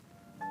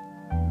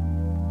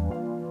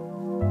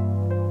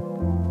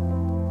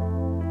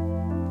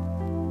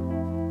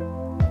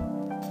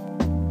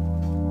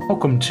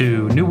Welcome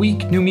to New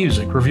Week, New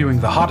Music, reviewing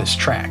the hottest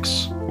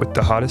tracks with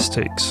the hottest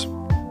takes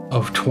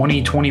of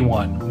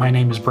 2021. My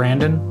name is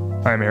Brandon.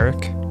 I'm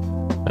Eric.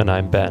 And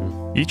I'm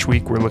Ben. Each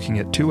week we're looking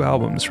at 2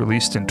 albums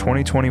released in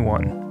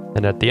 2021.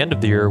 And at the end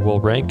of the year, we'll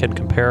rank and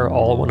compare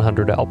all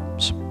 100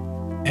 albums.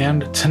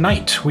 And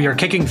tonight we are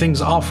kicking things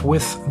off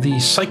with the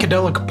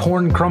psychedelic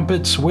porn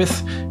crumpets with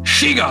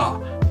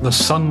Shiga, the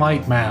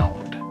Sunlight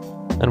Mound.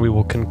 And we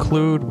will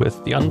conclude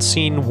with The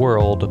Unseen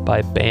World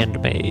by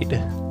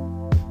Bandmade.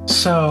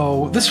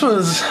 So this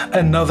was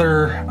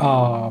another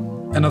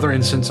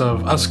instance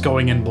of us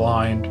going in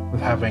blind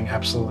with having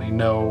absolutely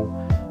no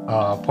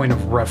point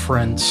of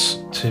reference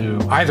to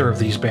either of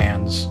these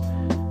bands.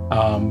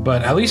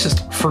 But at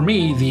least for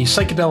me, the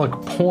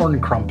psychedelic porn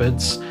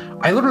crumpets,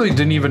 I literally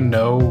didn't even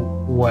know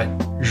what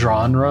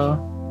genre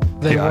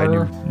they were. I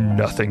knew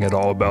nothing at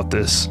all about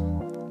this.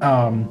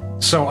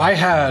 So I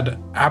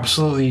had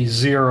absolutely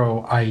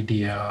zero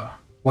idea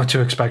what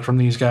to expect from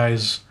these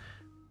guys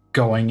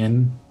going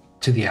into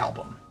the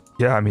album.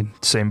 Yeah, I mean,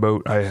 same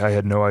boat. I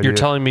had no idea. You're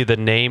telling me the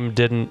name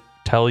didn't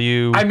tell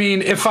you I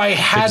mean, if I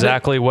had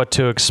exactly what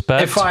to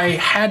expect? If I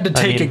had to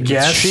take a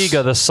guess,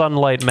 Shiga, the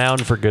Sunlight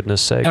Mound, for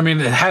goodness sake. I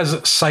mean, it has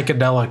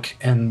psychedelic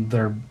in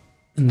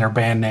their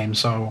band name,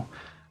 so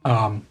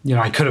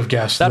I could have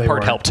guessed that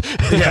part helped.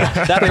 Yeah,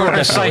 that they part were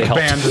a psych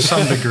helped. band to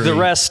some degree. The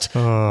rest,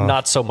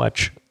 not so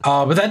much.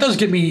 But that does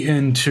get me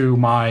into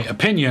my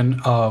opinion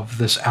of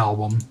this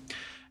album,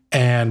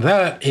 and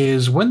that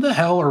is, when the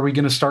hell are we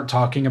going to start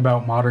talking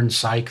about modern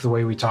psych the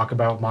way we talk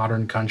about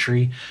modern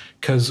country?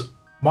 Because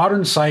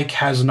modern psych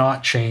has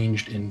not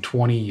changed in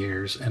 20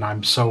 years, and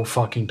I'm so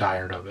fucking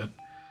tired of it.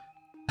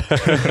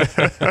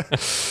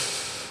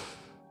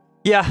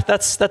 Yeah,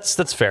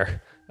 that's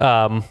fair.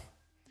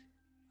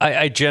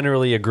 I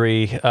generally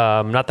agree.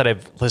 Not that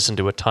I've listened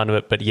to a ton of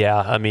it, but yeah,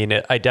 I mean,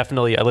 I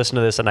listened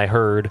to this and I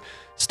heard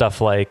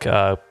stuff like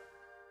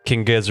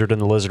King Gizzard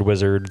and the Lizard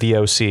Wizard, the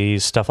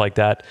OCs, stuff like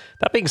that.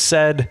 That being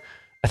said,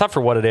 I thought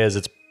for what it is,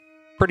 it's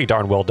pretty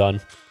darn well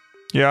done.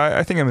 Yeah,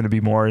 I think I'm going to be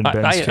more in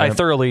Ben's camp. I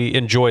thoroughly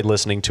enjoyed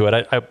listening to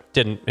it. I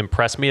didn't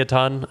impress me a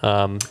ton.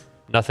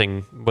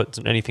 Nothing,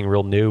 wasn't anything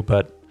real new,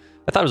 but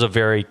I thought it was a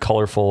very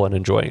colorful and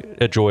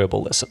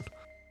enjoyable listen.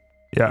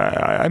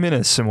 Yeah, I'm in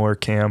a similar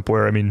camp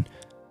where, I mean,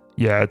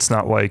 yeah, it's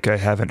not like I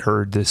haven't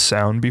heard this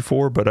sound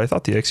before, but I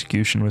thought the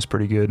execution was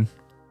pretty good.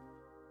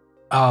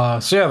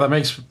 So yeah, that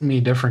makes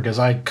me different because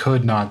I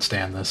could not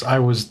stand this. I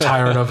was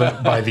tired of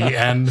it by the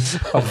end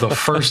of the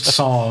first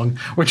song,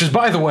 which is,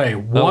 by the way,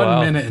 1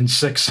 minute and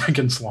 6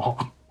 seconds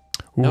long.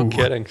 No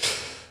kidding.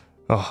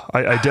 Oh,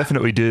 I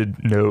definitely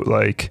did note,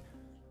 like,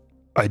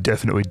 I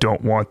definitely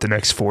don't want the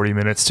next 40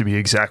 minutes to be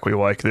exactly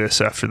like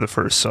this after the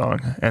first song.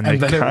 And they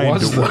kind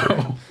of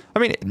were. I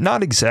mean,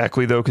 not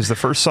exactly, though, because the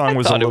first song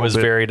was a little bit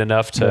varied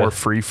enough to more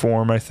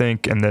freeform, I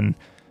think. And then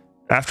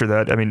after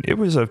that, I mean, it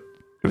was a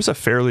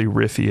fairly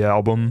riffy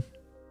album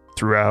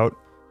throughout.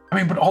 I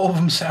mean, but all of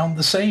them sound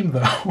the same,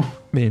 though. I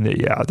mean,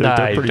 yeah,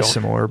 they're pretty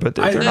similar, but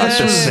they're not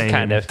the same.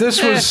 Kind of.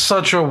 This was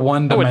such a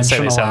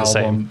one-dimensional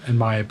album, in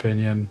my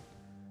opinion.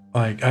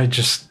 Like, I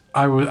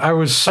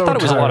was so I thought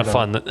it was a lot of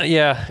fun. fun.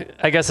 Yeah,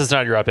 I guess it's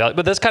not your alley,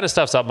 but this kind of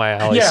stuff's up my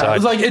alley. Yeah,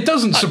 so like, it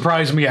doesn't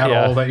surprise me at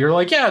all that you're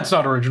like, yeah, it's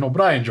not original,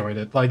 but I enjoyed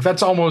it. Like,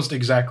 that's almost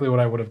exactly what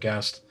I would have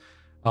guessed.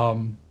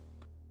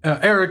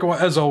 Eric,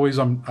 as always,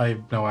 I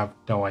have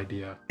no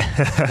idea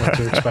what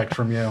to expect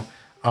from you.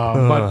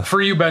 But for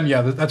you, Ben,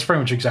 yeah, that's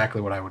pretty much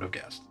exactly what I would have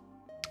guessed.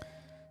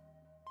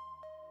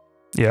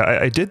 Yeah,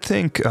 I did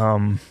think,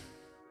 and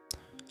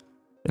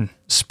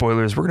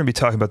spoilers, we're going to be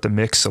talking about the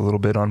mix a little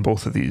bit on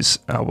both of these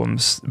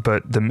albums,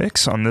 but the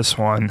mix on this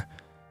one,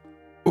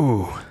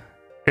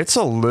 it's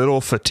a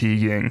little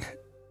fatiguing.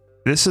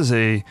 This is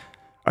it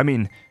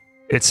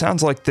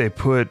sounds like they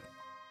put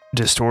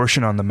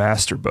distortion on the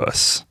master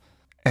bus.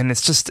 And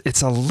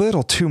it's a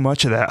little too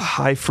much of that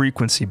high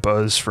frequency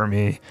buzz for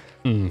me.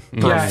 For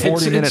a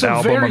 40-minute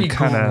album, I'm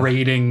kind of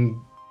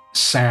grating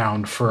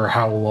sound for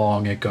how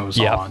long it goes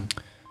on.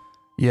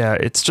 Yeah,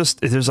 it's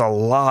just, there's a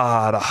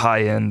lot of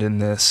high end in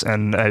this,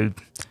 and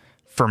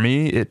for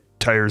me, it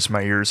tires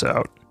my ears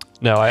out.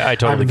 No, I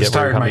totally get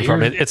where you're coming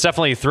from. It's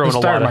definitely throwing a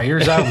lot of... my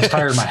ears out, it's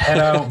tired my head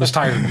out, it's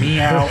tired me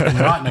out, and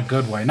not in a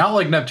good way. Not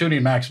like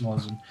Neptunian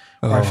Maximalism,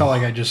 where I felt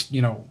like I just,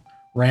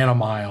 ran a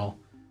mile.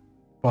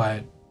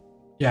 But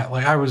yeah,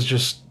 like I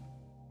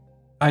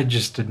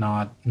just did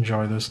not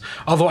enjoy this.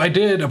 Although I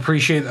did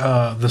appreciate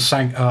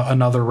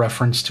another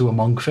reference to a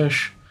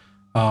monkfish.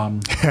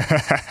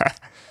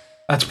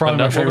 That's probably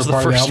my favorite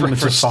part of the album.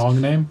 It's a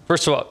song name.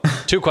 First of all,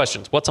 2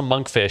 questions. What's a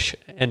monkfish?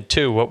 And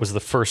 2, what was the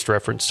first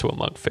reference to a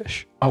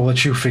monkfish? I'll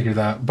let you figure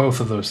both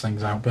of those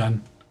things out,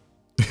 Ben.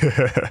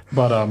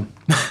 But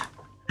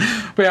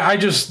yeah, I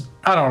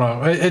don't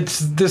know.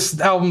 This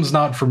album's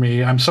not for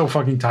me. I'm so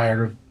fucking tired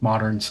of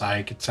modern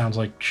psych. It sounds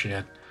like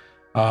shit.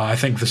 I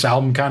think this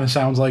album kind of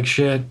sounds like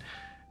shit,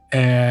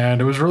 and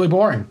it was really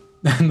boring.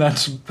 And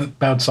that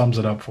about sums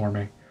it up for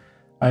me.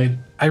 I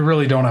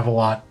really don't have a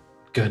lot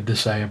good to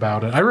say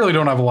about it. I really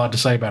don't have a lot to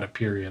say about it,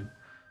 period.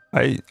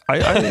 I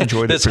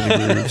enjoyed it for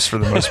the grooves for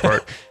the most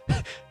part.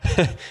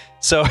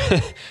 So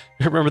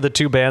remember the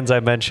two bands I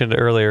mentioned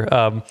earlier?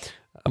 I'm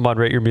on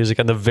Rate Your Music,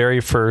 and the very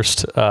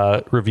first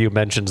review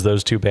mentions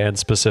those two bands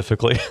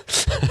specifically.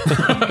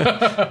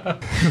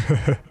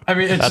 I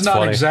mean, it's That's not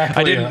funny.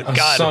 exactly a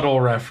subtle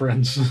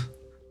reference.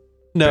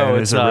 No,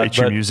 Ben it's is a not. Rate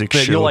Your But Music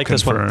you'll shill like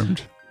this one.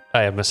 confirmed.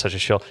 I am such a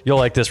shill. You'll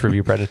like this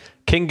review, Brendan.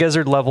 King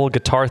Gizzard level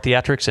guitar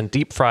theatrics and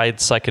deep fried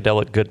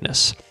psychedelic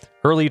goodness.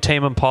 Early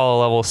Tame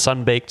Impala level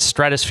sun-baked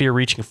stratosphere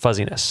reaching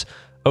fuzziness.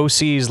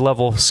 OC's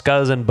level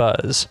scuzz and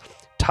buzz.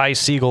 Ty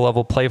Siegel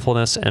level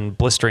playfulness and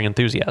blistering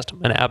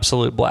enthusiasm. An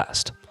absolute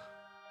blast.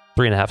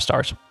 3.5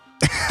 stars.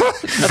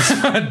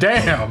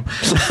 Damn.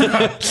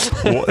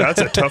 Well,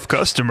 that's a tough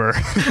customer.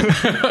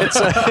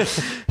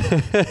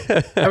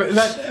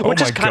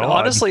 Which is kind of, God.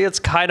 honestly, it's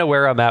kind of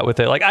where I'm at with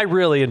it. Like, I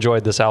really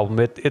enjoyed this album.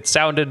 It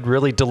sounded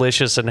really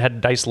delicious and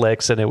had nice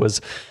licks, and it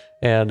was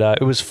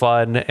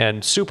fun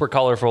and super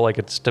colorful. Like,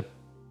 it's a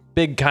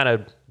big kind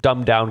of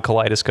dumbed down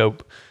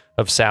kaleidoscope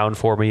of sound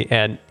for me.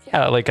 And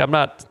yeah, like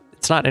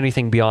it's not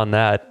anything beyond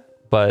that,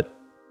 but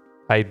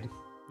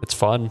it's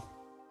fun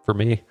for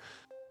me.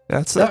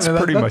 That's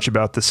pretty much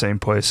about the same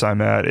place I'm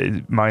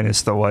at,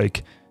 minus the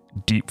like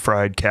deep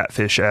fried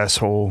catfish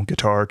asshole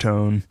guitar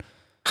tone.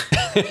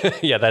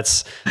 Yeah,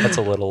 that's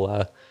a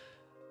little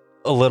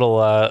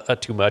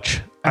too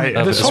much.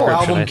 This whole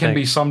album can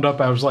be summed up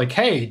as like,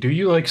 hey, do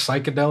you like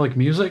psychedelic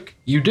music?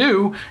 You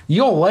do.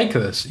 You'll like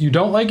this. You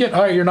don't like it?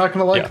 All right, you're not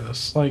going to like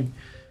this. Like,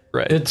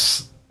 right.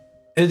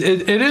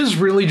 It is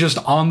really just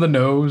on the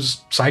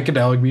nose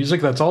psychedelic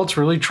music. That's all it's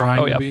really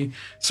trying to be.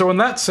 So in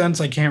that sense,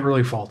 I can't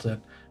really fault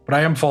it. But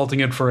I am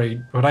faulting it for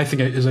what I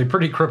think is a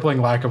pretty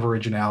crippling lack of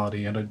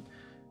originality and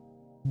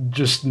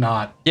just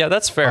not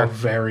that's fair. A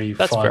very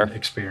fun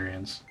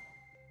experience.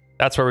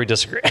 That's where we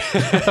disagree.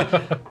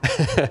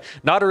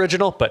 Not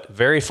original, but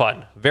very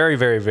fun. Very,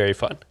 very, very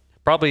fun.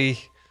 Probably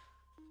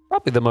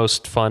the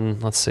most fun.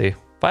 Let's see.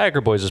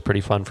 Viagra Boys is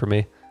pretty fun for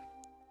me.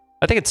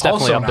 I think it's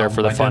definitely up there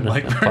for the fun. I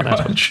didn't like very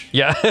much.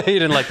 Yeah, you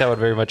didn't like that one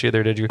very much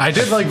either, did you? I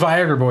did like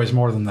Viagra Boys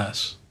more than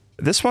this.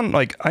 This one,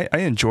 like, I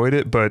enjoyed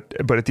it, but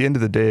at the end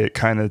of the day, it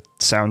kind of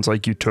sounds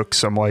like you took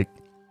some, like,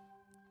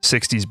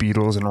 60s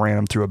Beatles and ran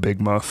them through a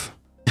Big Muff.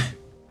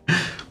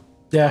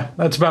 Yeah,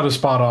 that's about as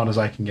spot on as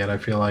I can get, I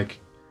feel like.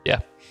 Yeah.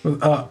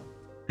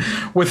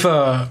 With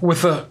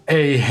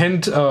a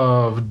hint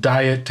of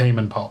Diet Tame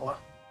Impala.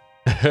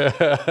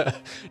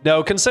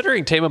 No,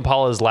 considering Tame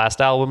Impala's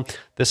last album,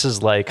 this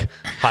is like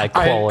high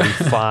quality,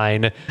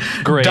 fine,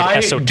 great,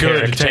 Diet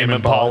esoteric good Tame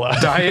Impala.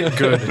 Diet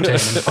good Tame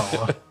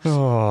Impala.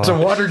 It's a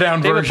watered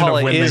down Tame version Impala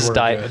of when is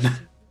they were good.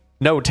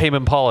 No, Tame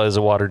Impala is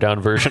a watered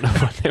down version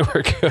of when they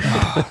were good.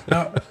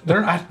 No,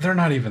 they're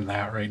not even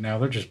that right now.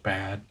 They're just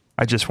bad.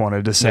 I just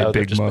wanted to say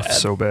Big Muff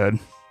so bad.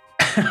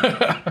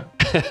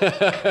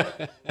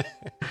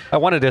 I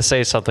wanted to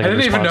say something. I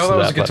didn't even know that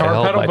was a but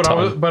guitar pedal,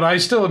 tongue. but I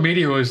still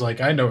immediately was like,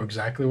 I know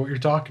exactly what you're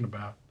talking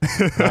about.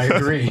 I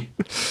agree.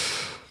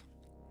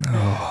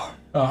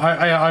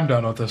 I'm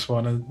done with this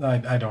one.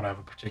 I don't have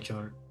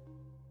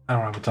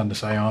a ton to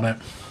say on it.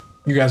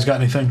 You guys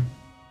got anything?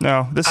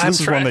 No, this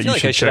is one that you should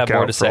check out. I feel like I should have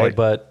more to say, like,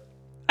 but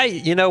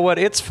you know what?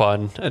 It's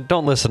fun.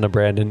 Don't listen to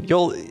Brandon.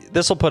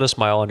 This will put a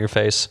smile on your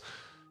face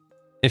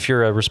if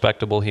you're a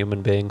respectable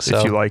human being. So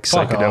if you like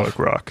psychedelic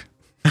rock.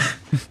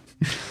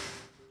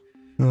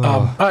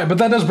 All right, but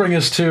that does bring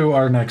us to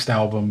our next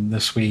album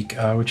this week,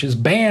 which is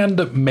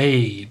Band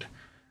Maid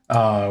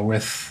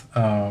with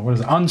what is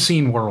it?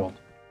 Unseen World.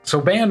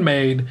 So Band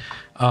Maid,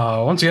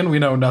 once again, we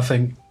know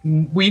nothing.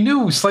 We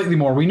knew slightly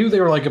more. We knew they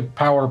were like a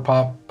power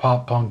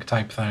pop punk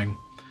type thing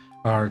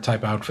or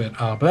type outfit,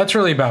 but that's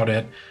really about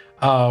it.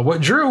 What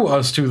drew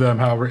us to them,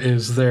 however,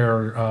 is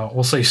their,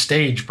 we'll say,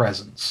 stage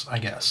presence, I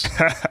guess.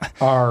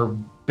 Our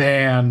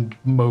band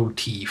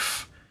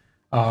motif.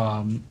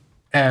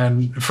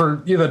 And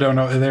for you that don't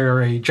know,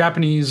 they're a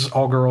Japanese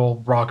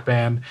all-girl rock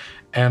band,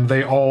 and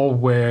they all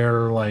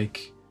wear,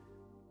 like,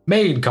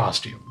 maid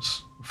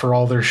costumes for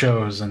all their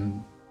shows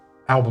and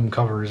album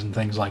covers and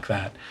things like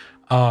that.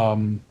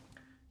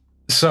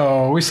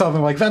 So we saw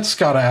them like, that's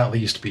gotta at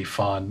least be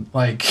fun.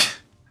 Like...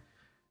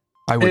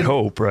 I would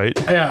hope, right?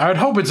 Yeah, I would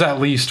hope it's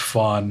at least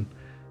fun.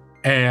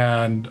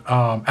 And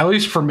at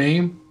least for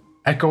me,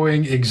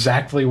 echoing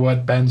exactly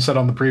what Ben said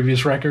on the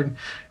previous record,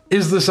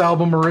 is this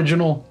album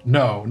original?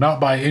 No, not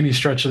by any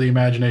stretch of the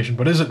imagination.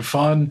 But is it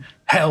fun?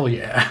 Hell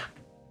yeah.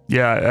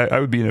 Yeah, I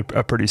would be in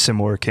a pretty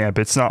similar camp.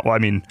 It's not, I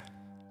mean,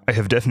 I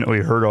have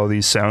definitely heard all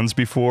these sounds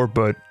before,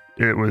 but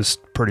it was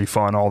pretty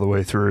fun all the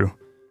way through.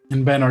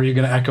 And Ben, are you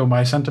going to echo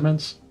my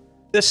sentiments?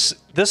 This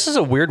is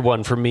a weird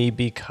one for me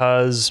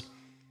because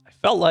I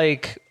felt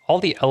like all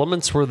the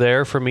elements were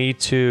there for me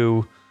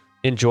to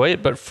enjoy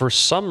it, but for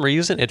some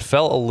reason it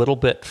felt a little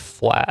bit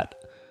flat,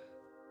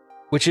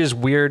 which is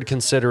weird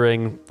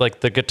considering like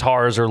the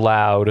guitars are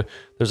loud.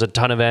 There's a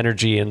ton of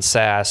energy and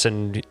sass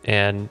and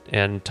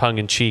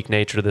tongue-in-cheek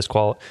nature to this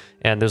quality,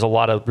 and there's a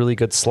lot of really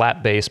good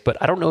slap bass, but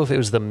I don't know if it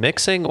was the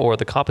mixing or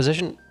the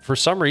composition. For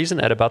some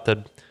reason, at about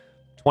the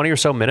 20 or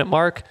so minute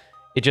mark,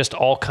 it just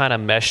all kind of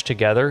meshed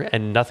together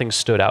and nothing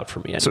stood out for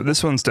me. So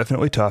this one's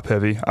definitely top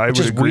heavy. I would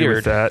is agree weird.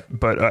 with that,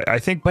 but I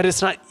think But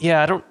it's not.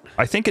 Yeah, I don't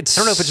it's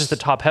know if it's just the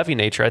top heavy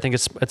nature. I think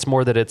it's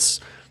more that it's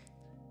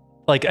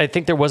like I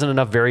think there wasn't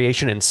enough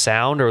variation in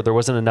sound, or there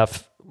wasn't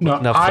enough. No,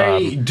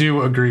 I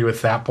do agree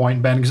with that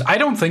point, Ben, because I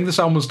don't think this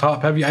album was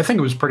top heavy. I think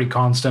it was pretty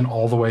constant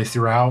all the way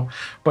throughout,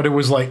 but it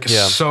was like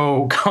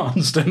so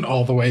constant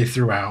all the way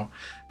throughout.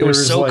 It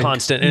was so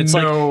constant, and it's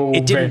like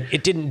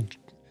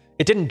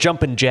it didn't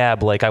jump and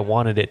jab like I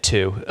wanted it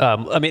to. I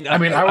would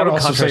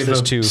also say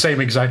this the same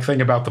exact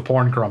thing about the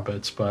Porn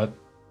Crumpets, but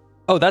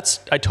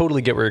I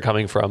totally get where you're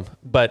coming from,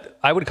 but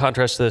I would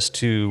contrast this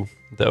to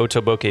the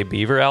Otoboke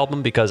Beaver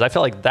album, because I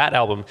feel like that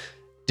album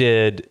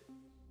did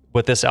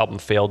what this album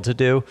failed to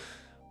do,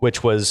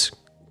 which was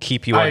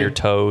keep you on your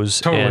toes.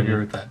 Totally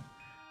agree with that.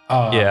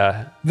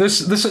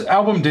 This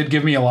album did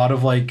give me a lot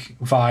of like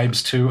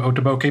vibes to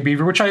Otoboke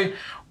Beaver, which I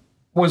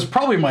was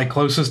probably my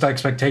closest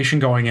expectation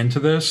going into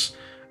this.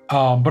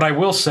 But I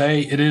will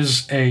say it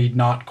is a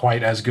not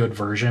quite as good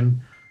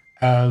version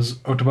as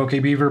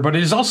Otoboke Beaver, but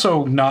it is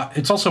also not.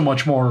 It's also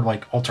much more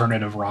like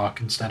alternative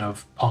rock instead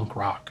of punk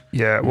rock.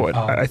 Yeah, well,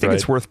 I think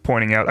it's worth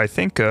pointing out. I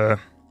think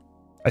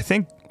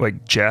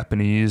like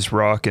Japanese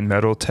rock and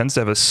metal tends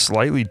to have a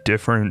slightly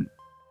different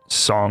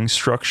song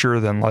structure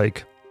than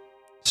like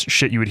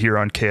shit you would hear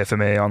on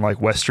KFMA on like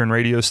Western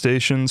radio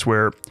stations,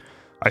 where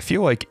I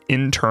feel like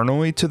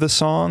internally to the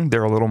song,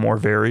 they're a little more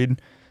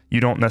varied. You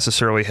don't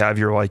necessarily have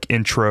your like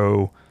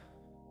intro,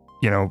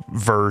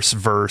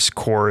 verse,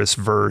 chorus,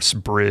 verse,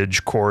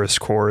 bridge,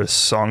 chorus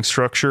song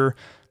structure.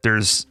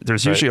 There's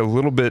usually a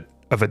little bit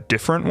of a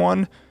different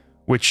one,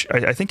 which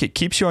I think it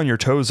keeps you on your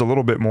toes a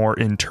little bit more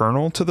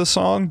internal to the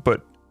song,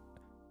 but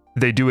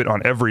they do it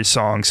on every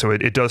song, so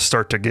it does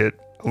start to get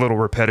a little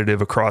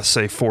repetitive across,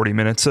 say, 40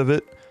 minutes of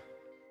it.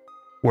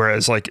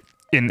 Whereas, like,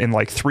 in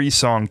like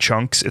 3-song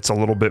chunks, it's a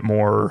little bit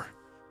more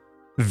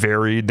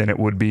varied than it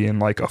would be in,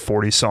 like, a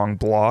 40-song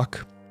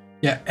block.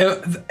 Yeah,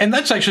 and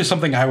that's actually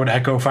something I would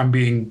echo if I'm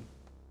being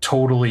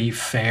totally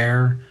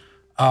fair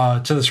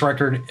to this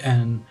record.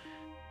 And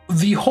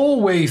the whole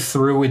way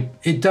through,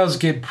 it does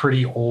get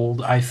pretty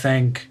old, I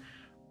think.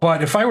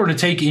 But if I were to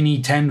take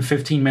any 10,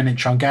 15-minute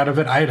chunk out of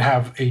it, I'd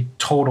have a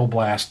total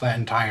blast that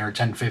entire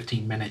 10,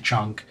 15-minute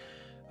chunk.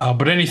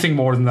 But anything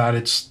more than that,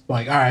 it's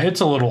like, all right,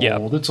 it's a little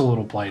old. It's a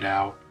little played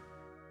out.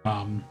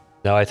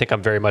 No, I think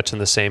I'm very much in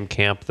the same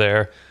camp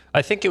there.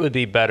 I think it would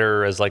be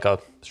better as like a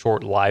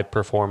short live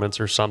performance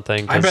or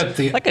something. I bet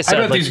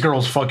these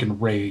girls fucking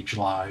rage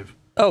live.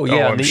 Oh,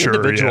 yeah, I'm and the sure,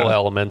 individual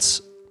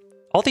elements.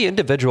 All the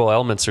individual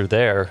elements are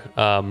there.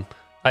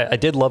 I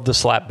did love the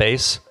slap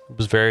bass. It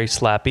was very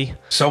slappy.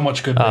 So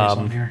much good bass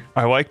on here.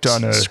 I liked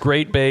on It's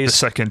great bass. the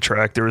second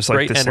track, there was like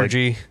Great this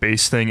energy. like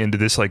bass thing into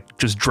this like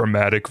just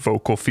dramatic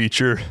vocal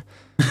feature.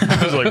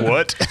 I was like,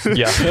 what?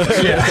 Yeah.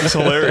 It's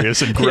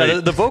hilarious and great.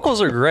 Yeah, the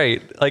vocals are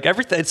great. Like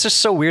everything, it's just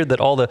so weird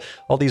that all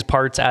these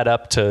parts add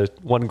up to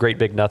one great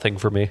big nothing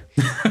for me.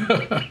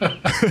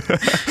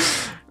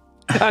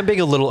 I'm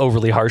being a little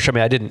overly harsh. I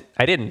mean,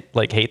 I didn't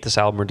like hate this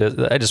album,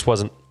 I just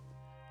wasn't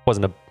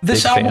a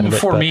this big fan album of it,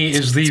 for but me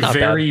is the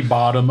very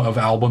bottom of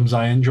albums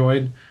I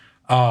enjoyed.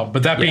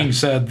 But that being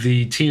said,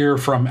 the tier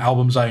from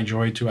albums I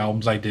enjoyed to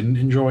albums I didn't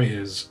enjoy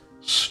is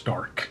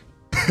stark.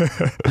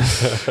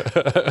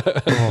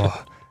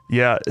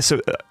 Yeah, so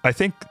I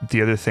think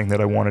the other thing that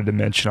I wanted to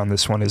mention on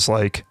this one is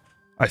like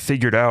I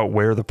figured out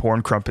where the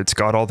Porn Crumpets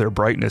got all their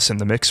brightness in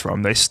the mix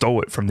from. They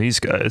stole it from these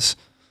guys.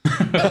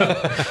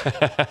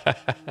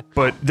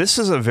 But this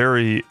is a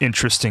very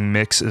interesting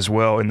mix as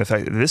well, in the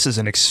fact that this is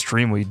an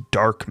extremely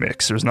dark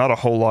mix. There's not a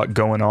whole lot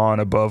going on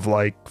above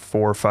like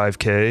 4 or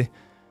 5K,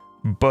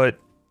 but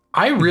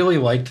I really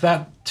liked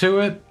that to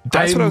it.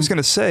 That's what I was going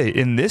to say.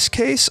 In this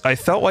case, I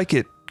felt like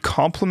it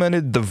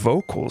complemented the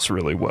vocals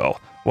really well.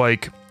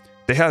 Like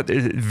they had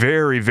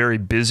very, very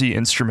busy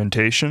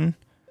instrumentation,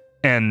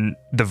 and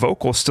the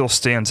vocal still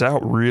stands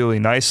out really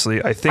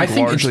nicely. I think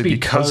largely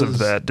because of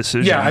that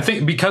decision. Yeah, I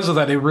think because of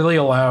that, it really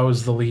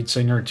allows the lead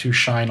singer to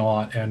shine a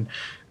lot, and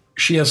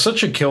she has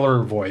such a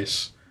killer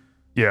voice.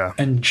 Yeah,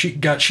 and she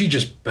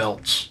just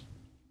belts.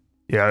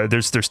 Yeah,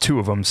 there's 2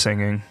 of them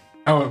singing.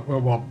 Oh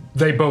well,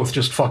 they both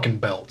just fucking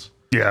belt.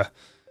 Yeah,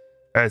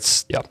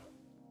 it's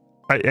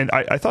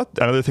I thought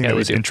another thing that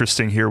was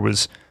interesting here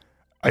was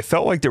I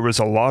felt like there was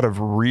a lot of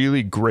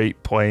really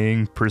great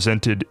playing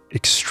presented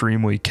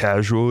extremely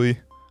casually.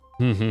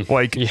 Mm-hmm.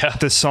 Like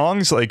the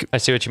songs, like I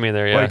see what you mean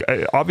there. Yeah,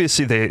 like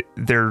obviously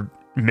they're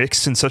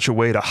mixed in such a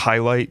way to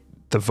highlight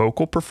the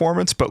vocal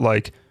performance, but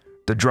like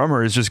the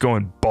drummer is just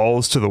going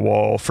balls to the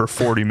wall for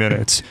 40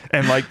 minutes,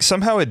 and like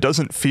somehow it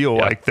doesn't feel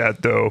like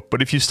that though.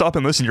 But if you stop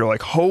and listen, you're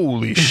like,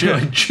 holy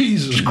shit,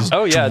 Jesus!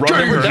 Oh yeah,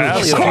 there were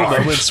definitely a few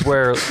moments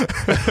where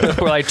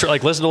I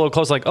like listened a little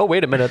close, like, oh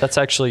wait a minute, that's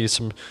actually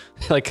some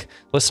like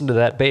listen to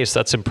that bass,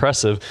 that's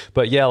impressive.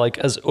 But yeah, like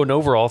as an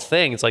overall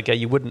thing, it's like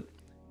you wouldn't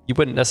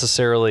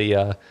necessarily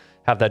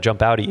have that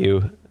jump out at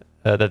you.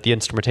 that the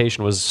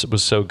instrumentation was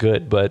so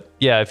good. But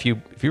yeah, if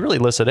you really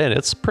listen in,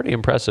 it's pretty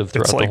impressive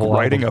throughout It's like the whole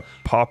writing album.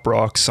 a pop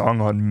rock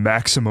song on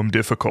maximum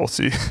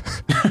difficulty.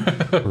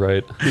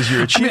 Right. Because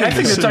you're I achieving mean, I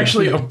think this it's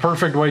actually a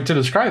perfect way to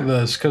describe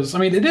this because, I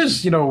mean, it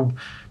is,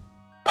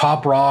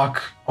 pop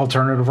rock,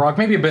 alternative rock,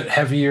 maybe a bit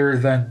heavier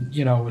than,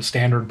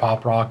 standard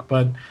pop rock,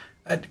 but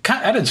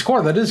at its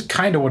core, that is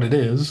kind of what it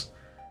is.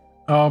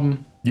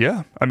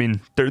 Yeah, I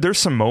mean, there's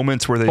some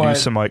moments where they do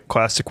some like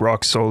classic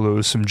rock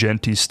solos, some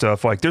genty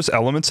stuff. Like there's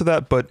elements of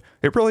that, but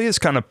it really is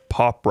kind of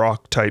pop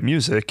rock type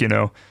music,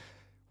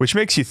 which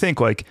makes you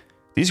think like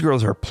these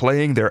girls are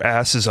playing their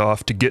asses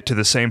off to get to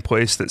the same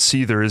place that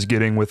Seether is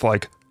getting with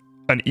like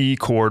an E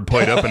chord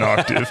played up an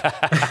octave.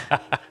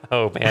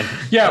 Oh man.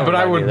 Yeah, Don't but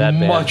I remind me would of that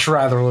band. much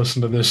rather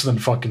listen to this than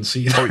fucking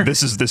Seether. Oh,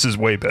 this is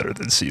way better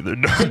than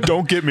Seether.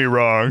 Don't get me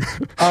wrong.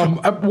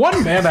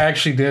 One band I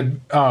actually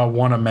did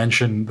want to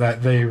mention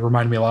that they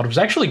remind me a lot of is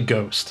actually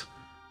Ghost.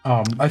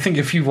 I think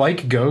if you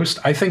like Ghost,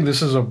 I think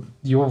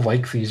you'll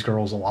like these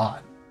girls a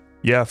lot.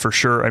 Yeah, for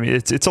sure. I mean,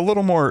 it's a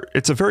little more.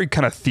 It's a very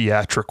kind of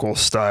theatrical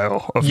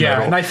style of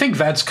metal. And I think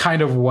that's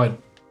kind of what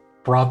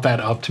brought that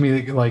up to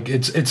me. Like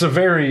it's a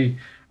very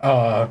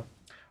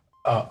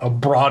a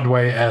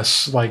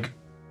Broadway-esque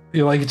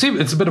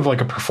it's a bit of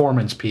like a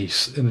performance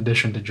piece in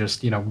addition to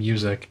just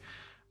music,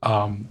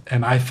 and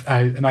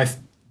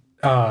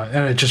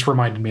it just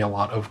reminded me a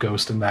lot of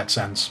Ghost in that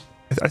sense.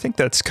 I think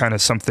that's kind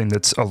of something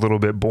that's a little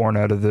bit born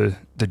out of the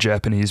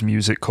Japanese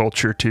music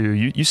culture too.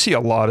 You see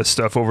a lot of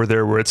stuff over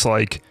there where it's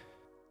like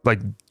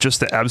just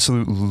the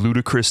absolute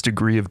ludicrous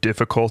degree of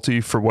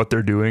difficulty for what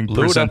they're doing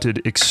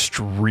presented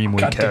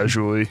extremely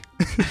casually.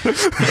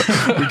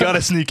 We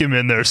gotta sneak him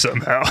in there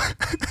somehow.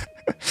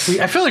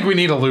 I feel like we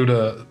need a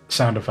Luda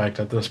sound effect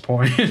at this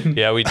point.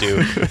 Yeah, we do.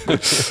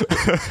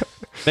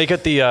 Make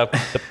it the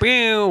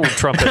pew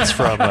trumpets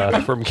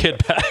from Kid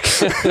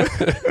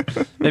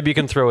Pack. Maybe you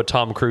can throw a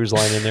Tom Cruise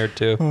line in there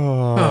too.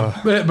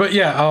 But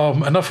yeah,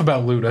 enough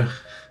about Luda.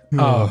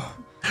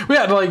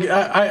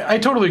 I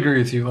totally agree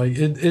with you. Like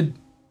it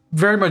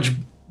very much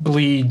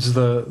bleeds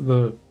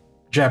the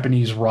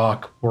Japanese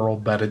rock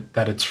world that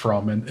it's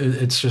from, and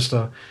it's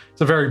a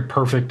very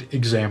perfect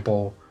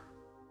example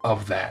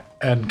of that.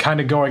 And kind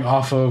of going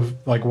off of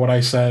like what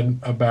I said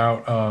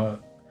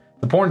about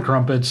the Porn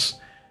Crumpets,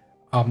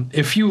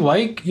 if you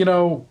like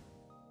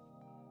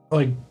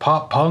like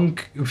pop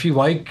punk, if you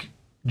like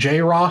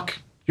J-rock,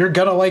 you're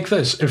gonna like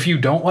this. If you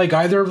don't like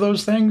either of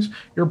those things,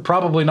 you're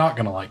probably not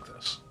gonna like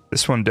this.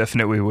 This one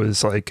definitely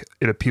was like,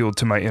 it appealed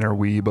to my inner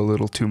weeb a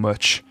little too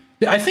much.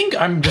 I think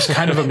I'm just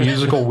kind of a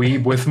musical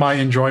weeb with my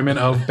enjoyment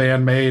of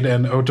Bandmaid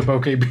and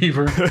Otoboke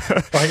Beaver.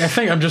 Like, I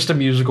think I'm just a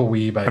musical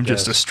weeb, I guess.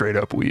 Just a straight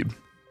up weeb.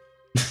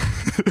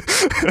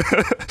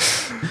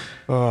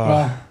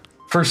 Well,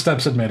 first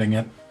step's admitting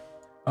it.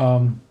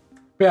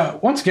 Yeah,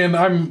 once again,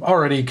 I'm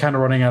already kind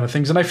of running out of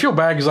things, and I feel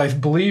bad because I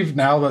believe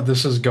now that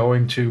this is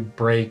going to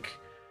break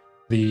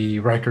the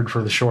record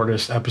for the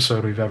shortest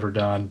episode we've ever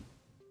done.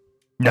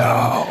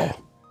 No.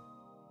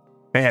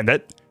 Man,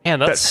 that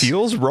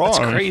feels wrong.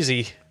 That's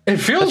crazy. It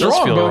feels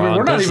wrong, but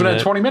we're not even at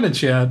 20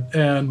 minutes yet,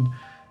 and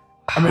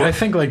I mean, I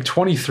think like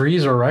 23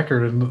 is our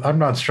record, and I'm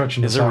not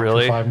stretching this out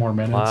for 5 more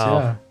minutes. Wow.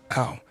 Yeah.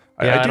 Ow.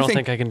 Yeah, I don't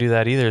think I can do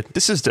that either.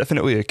 This is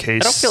definitely a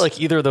case. I don't feel like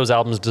either of those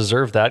albums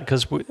deserve that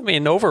because, I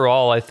mean,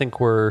 overall, I think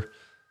we're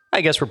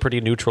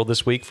pretty neutral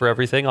this week for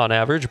everything on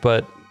average,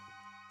 but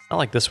it's not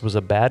like this was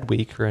a bad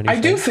week or anything.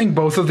 I do think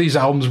both of these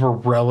albums were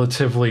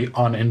relatively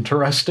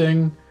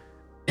uninteresting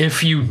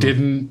if you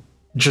didn't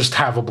just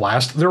have a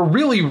blast. They're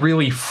really,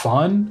 really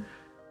fun,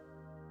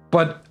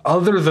 but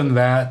other than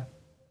that,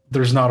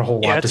 there's not a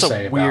whole lot to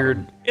say about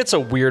them. It's a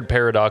weird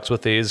paradox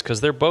with these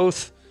because they're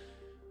both,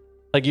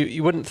 like,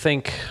 you wouldn't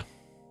think...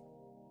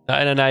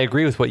 And I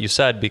agree with what you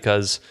said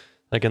because,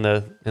 like in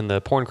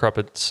the Porn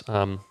Crumpets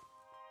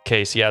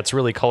case, yeah, it's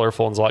really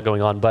colorful and there's a lot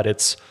going on, but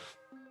it's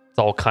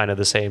all kind of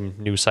the same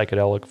new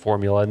psychedelic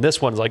formula. And this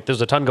one's like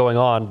there's a ton going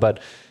on, but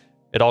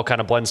it all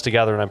kind of blends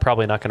together. And I'm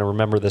probably not going to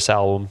remember this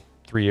album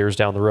 3 years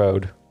down the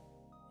road.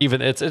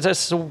 Even it's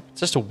just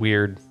a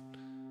weird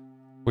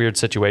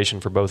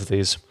situation for both of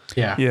these.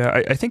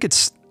 Yeah. I think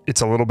it's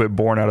a little bit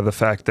born out of the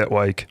fact that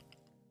like.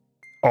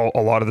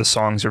 A lot of the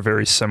songs are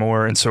very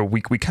similar, and so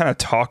we kind of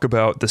talk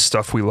about the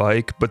stuff we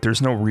like, but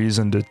there's no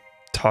reason to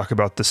talk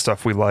about the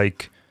stuff we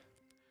like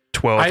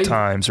 12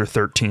 times or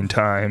 13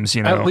 times,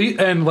 At least,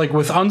 and like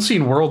with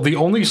Unseen World, the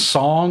only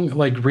song,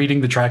 like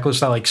reading the track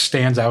list, that like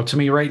stands out to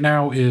me right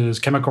now is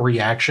Chemical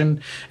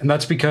Reaction, and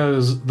that's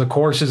because the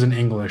chorus is in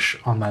English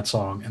on that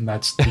song, and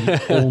that's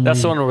the only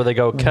that's the one where they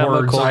go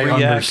chemical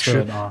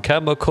reaction,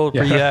 chemical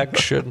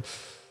reaction.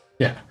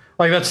 Yeah.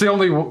 Like, that's the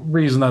only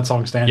reason that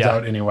song stands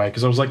out anyway,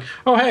 because I was like,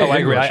 oh, hey, I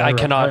agree. I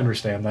cannot... I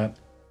understand that.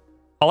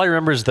 All I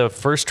remember is the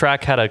first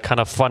track had a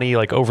kind of funny,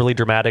 like, overly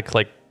dramatic,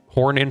 like,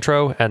 horn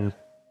intro, and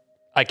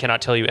I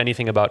cannot tell you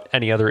anything about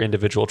any other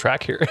individual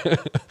track here.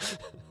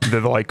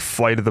 The, like,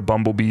 Flight of the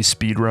Bumblebee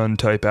speedrun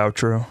type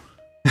outro.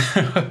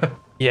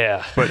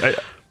 Yeah.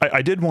 But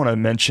I did want to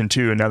mention,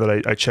 too, and now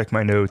that I check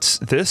my notes,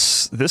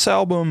 this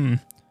album...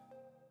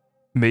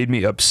 made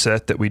me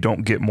upset that we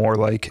don't get more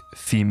like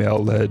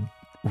female-led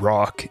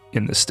rock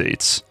in the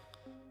States.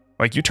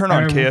 Like you turn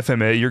on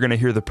KFMA, you're gonna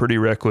hear the Pretty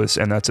Reckless,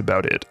 and that's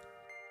about it.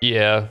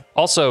 Yeah.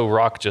 Also,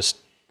 rock just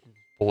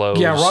blows.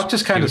 Yeah, rock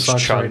just kind of huge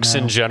sucks chunks right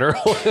now. in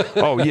general.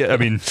 Oh yeah, I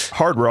mean,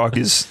 hard rock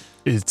is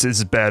it's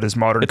as bad as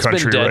modern It's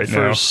country been dead right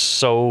for now.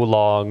 so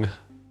long.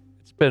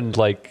 It's been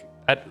like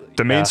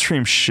The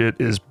mainstream shit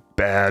is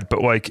bad,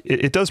 but like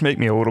it does make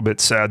me a little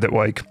bit sad that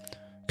like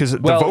because the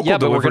vocal but we're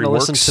delivery gonna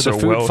works listen to the so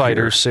Foo well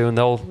Fighters here. soon.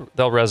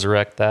 They'll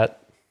resurrect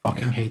that.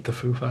 Fucking hate the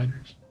Foo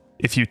Fighters.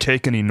 If you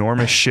take an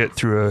enormous shit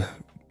through a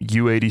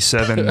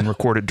U87 and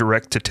record it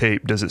direct to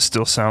tape, does it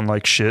still sound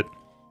like shit?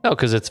 No,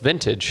 because it's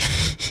vintage.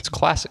 It's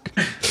classic.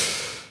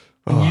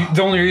 The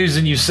only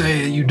reason you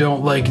say that you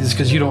don't like is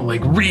because you don't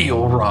like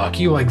real rock.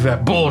 You like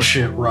that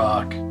bullshit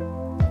rock.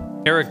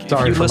 Eric,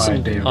 Sorry if for you my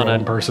listen Dave on Grohl a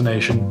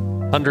impersonation.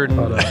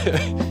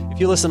 if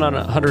you listen on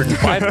a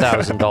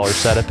 $105,000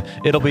 setup,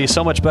 it'll be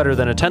so much better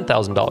than a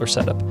 $10,000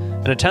 setup,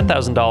 and a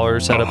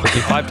 $10,000 setup would be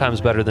 5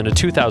 times better than a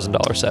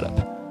 $2,000 setup.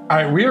 All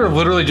right, we are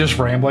literally just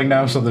rambling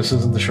now, so this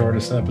isn't the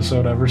shortest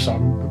episode ever. So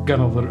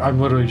I'm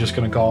literally just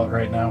gonna call it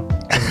right now.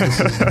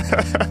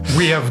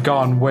 We have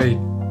gone way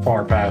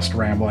far past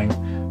rambling.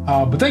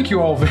 But thank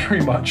you all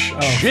very much for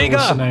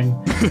listening.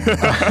 You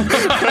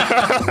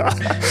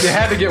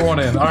had to get one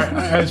in. All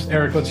right,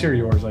 Eric, let's hear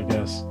yours, I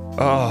guess.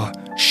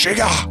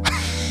 Shiga!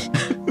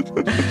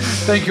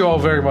 Thank you all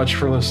very much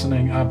for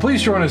listening.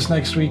 Please join us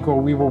next week where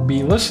we will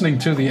be listening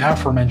to the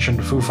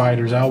aforementioned Foo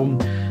Fighters album,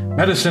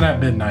 Medicine at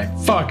Midnight.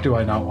 Fuck, do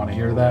I not want to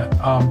hear that.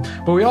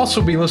 But we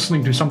also be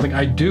listening to something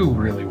I do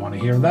really want to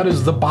hear. That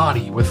is The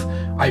Body with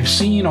I've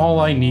Seen All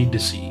I Need to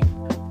See.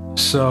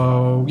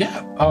 So,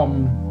 yeah.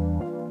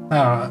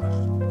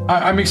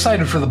 I'm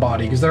excited for The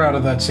Body because they're out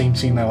of that same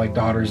scene that like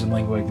Daughters and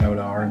Lingua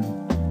Ignota are. And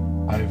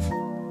I've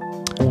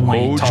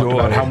only talked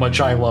about how much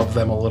I love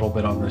them a little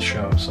bit on this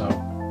show. So,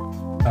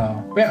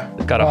 yeah.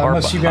 Got a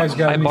unless you guys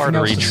got high bar anything to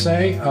else to reach.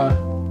 say,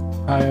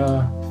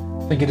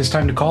 I think it is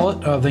time to call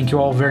it. Thank you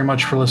all very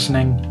much for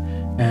listening,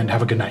 and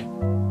have a good night.